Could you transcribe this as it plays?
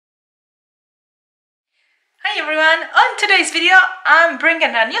everyone, on today's video I'm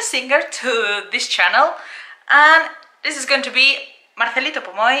bringing a new singer to this channel and this is going to be Marcelito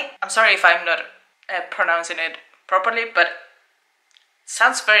Pomoy. I'm sorry if I'm not pronouncing it properly, but it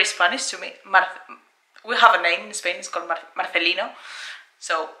sounds very Spanish to me. We have a name in Spain, it's called Marcelino,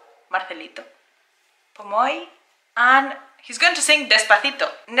 so Marcelito Pomoy, and he's going to sing Despacito.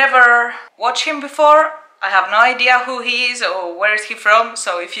 Never watched him before. I have no idea who he is or where is he from,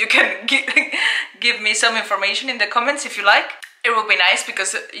 so if you can give me some information in the comments if you like, it would be nice,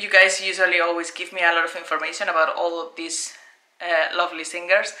 because you guys usually always give me a lot of information about all of these lovely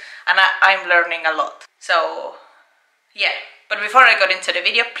singers, and I'm learning a lot. So yeah, but before I got into the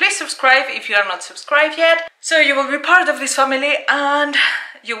video, please subscribe if you are not subscribed yet, so you will be part of this family and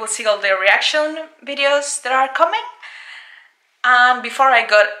you will see all the reaction videos that are coming. And before I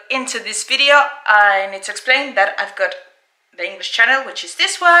got into this video, I need to explain that I've got the English channel, which is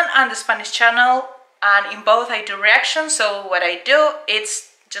this one, and the Spanish channel, and in both I do reactions. So what I do is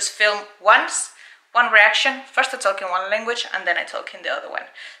just film one reaction. First I talk in one language and then I talk in the other one,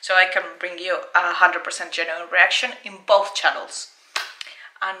 so I can bring you 100% genuine reaction in both channels.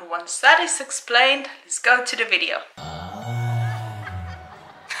 And once that is explained, let's go to the video.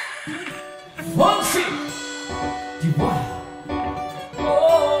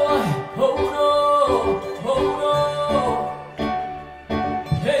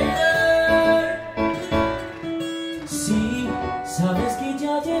 Sabes que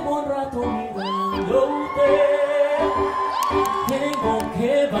ya llevo un rato mirándote. Tengo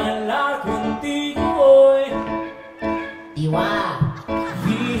que bailar contigo hoy. Igual.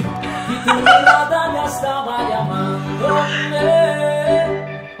 Vi tu mirada ya estaba llamándome.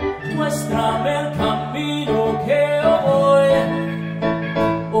 Muéstrame el camino que voy.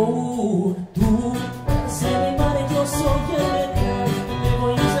 Oh, tú eres el animal y yo soy el letal. Me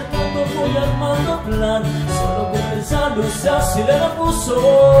voy acercando, voy armando plan. Solo con pensarlo se le puso.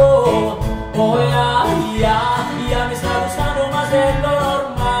 Oh, ya me está gustando más de lo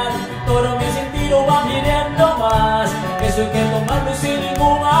normal. Todo mi sentido va pidiendo más. Eso hay que tomarlo sin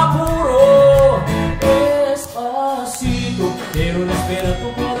ningún apuro. Despacito, quiero respirar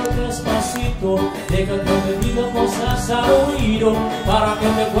tu cuerpo despacito. Deja que te diga cosas al oído, para que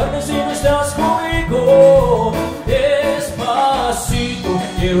te acuerdes si no estás conmigo. Despacito,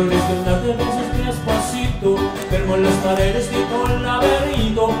 quiero desnudarte besos despacito. Vermo en las paredes y con el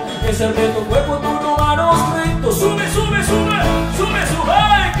laberinto. Que ser de tu cuerpo tu no manuscrito. Sube, sube, sube, sube,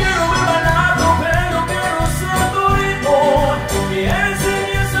 sube. Quiero ver bailarlo, pero quiero ser tu ritmo. Que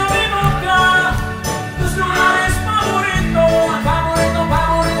enseñes a mi boca tus lugares favoritos. Favorito,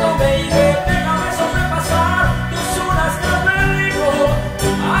 favorito, baby. Déjame sobrepasar tus horas de peligro.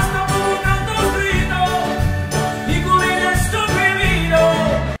 Hasta provocar tus gritos y cubrir tu vivido.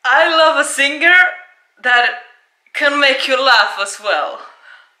 I love a singer that can make you laugh as well,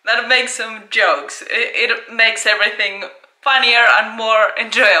 that makes some jokes. It makes everything funnier and more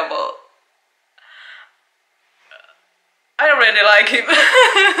enjoyable. I really like him.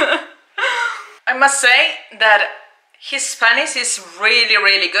 I must say that his Spanish is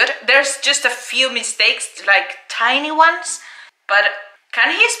really good. There's just a few mistakes, like tiny ones, but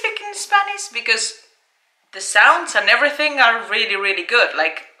can he speak in Spanish? Because the sounds and everything are really good.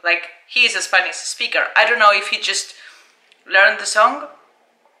 Like he is a Spanish speaker. I don't know if he just learned the song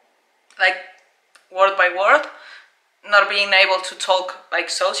like word by word, not being able to talk like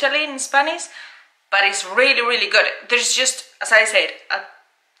socially in Spanish, but it's really good. There's just, as I said, a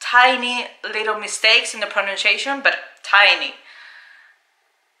tiny little mistakes in the pronunciation, but tiny.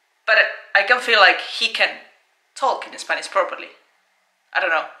 But I can feel like he can talk in Spanish properly. I don't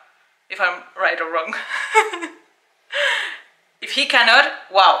know if I'm right or wrong. If he cannot,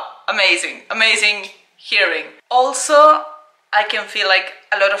 wow, amazing hearing. Also, I can feel like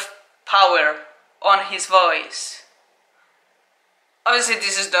a lot of power on his voice. Obviously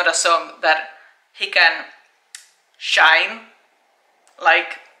this is not a song that he can shine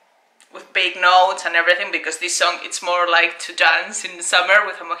like with big notes and everything, because this song, it's more like to dance in the summer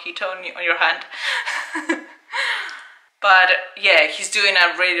with a mojito on your hand. But yeah, he's doing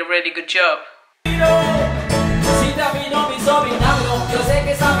a really good job.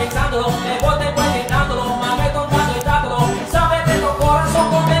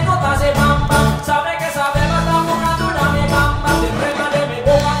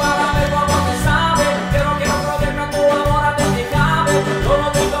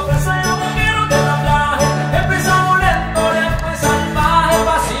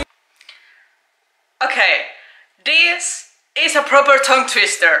 Okay, this is a proper tongue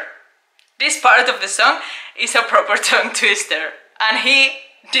twister. This part of the song is a proper tongue twister, and he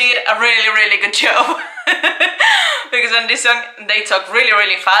did a really good job. because on this song they talk really,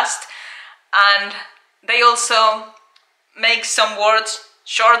 really fast, and they also make some words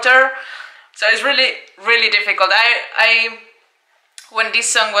shorter, so it's really, really difficult. I when this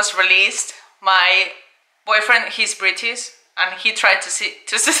song was released, my boyfriend, he's British, and he tried to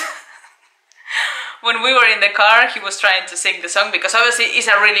when we were in the car, he was trying to sing the song, because obviously it's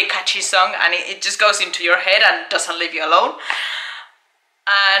a really catchy song and it just goes into your head and doesn't leave you alone.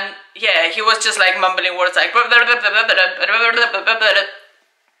 And yeah, he was just like mumbling words like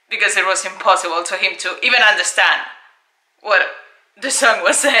because it was impossible to him to even understand what the song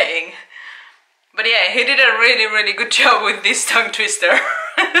was saying. But yeah, he did a really, really good job with this tongue twister.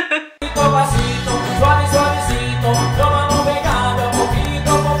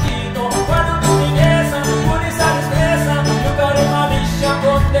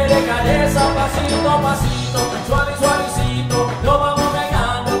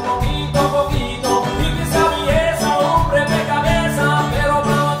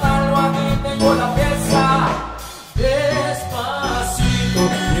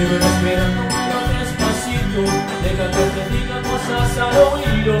 Al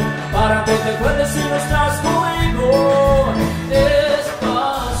oído, para que te acuerdes si no estás conmigo.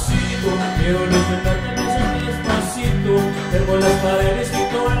 Despacito, quiero despertarte despacito. Tengo las paredes y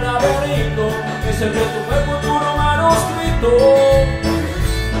todo el laberinto, es el de tu cuerpo, tu manuscrito.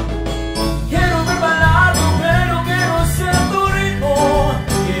 Quiero ver bailar, pero quiero ser tu ritmo,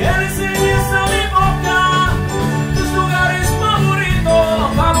 que enseñes a mi boca tus lugares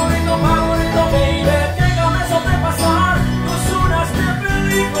favoritos, favorito, favorito, baby. Déjame sobrepasar tus horas de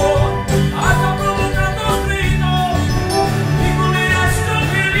peligro, hasta provocar tus gritos y cumplir esto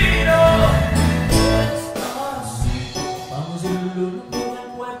querido. Despacito, vamos del Lulu en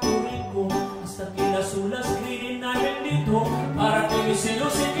Puerto Rico, hasta que las olas griten ay bendito, para que mis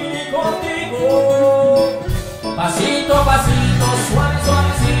hijos se queden contigo. Pasito, pasito, suave,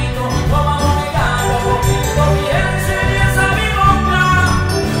 suavecito, nos vamos pegando poquito, bien enseñas a mi boca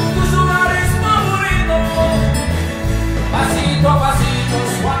tus lugares favoritos. Pasito a pasito,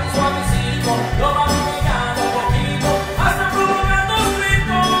 suave, suavecito, nos vamos pegando poquito, hasta provocar tus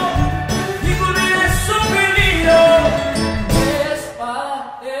gritos y cumplir eso querido. Despa,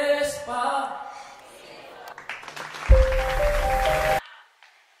 despa.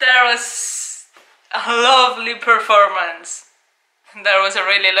 There was a lovely performance. There was a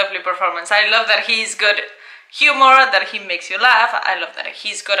really lovely performance. I love that he's good humor, that he makes you laugh. I love that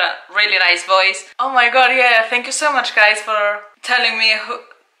he's got a really nice voice. Oh my god, yeah, thank you so much guys for telling me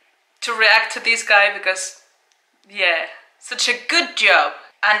to react to this guy, because yeah, such a good job.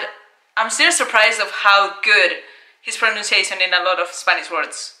 And I'm still surprised of how good his pronunciation in a lot of Spanish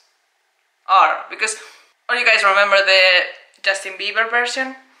words are, because you guys remember the Justin Bieber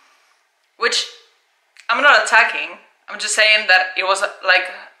version, which I'm not attacking, I'm just saying that it was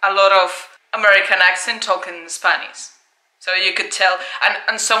like a lot of American accent talking Spanish, so you could tell,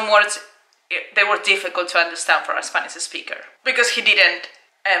 and some words they were difficult to understand for a Spanish speaker, because he didn't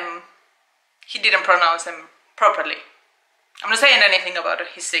pronounce them properly. I'm not saying anything about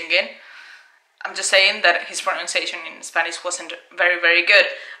his singing, I'm just saying that his pronunciation in Spanish wasn't very, very good,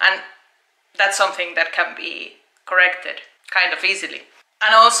 and that's something that can be corrected kind of easily.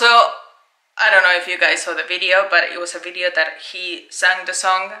 And also, I don't know if you guys saw the video, but it was a video that he sang the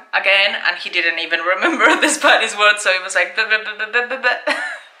song again and he didn't even remember the Spanish words, so it was like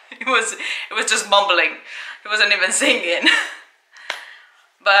it was just mumbling. He wasn't even singing.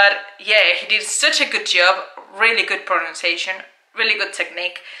 But yeah, he did such a good job, really good pronunciation, really good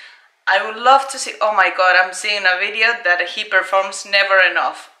technique. I would love to see, oh my god, I'm seeing a video that he performs Never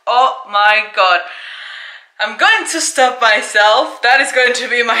Enough. Oh my god. I'm going to stop myself. That is going to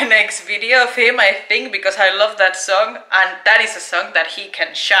be my next video of him, I think, because I love that song, and that is a song that he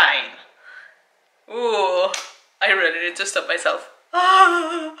can shine. Ooh, I really need to stop myself.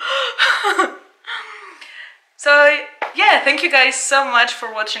 So yeah, thank you guys so much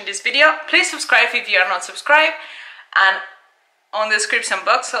for watching this video. Please subscribe if you are not subscribed, and on the description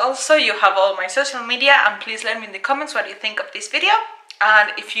box also you have all my social media, and please let me in the comments what you think of this video,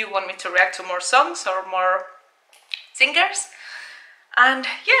 and if you want me to react to more songs or more singers. And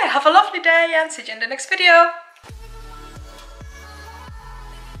yeah, have a lovely day and see you in the next video.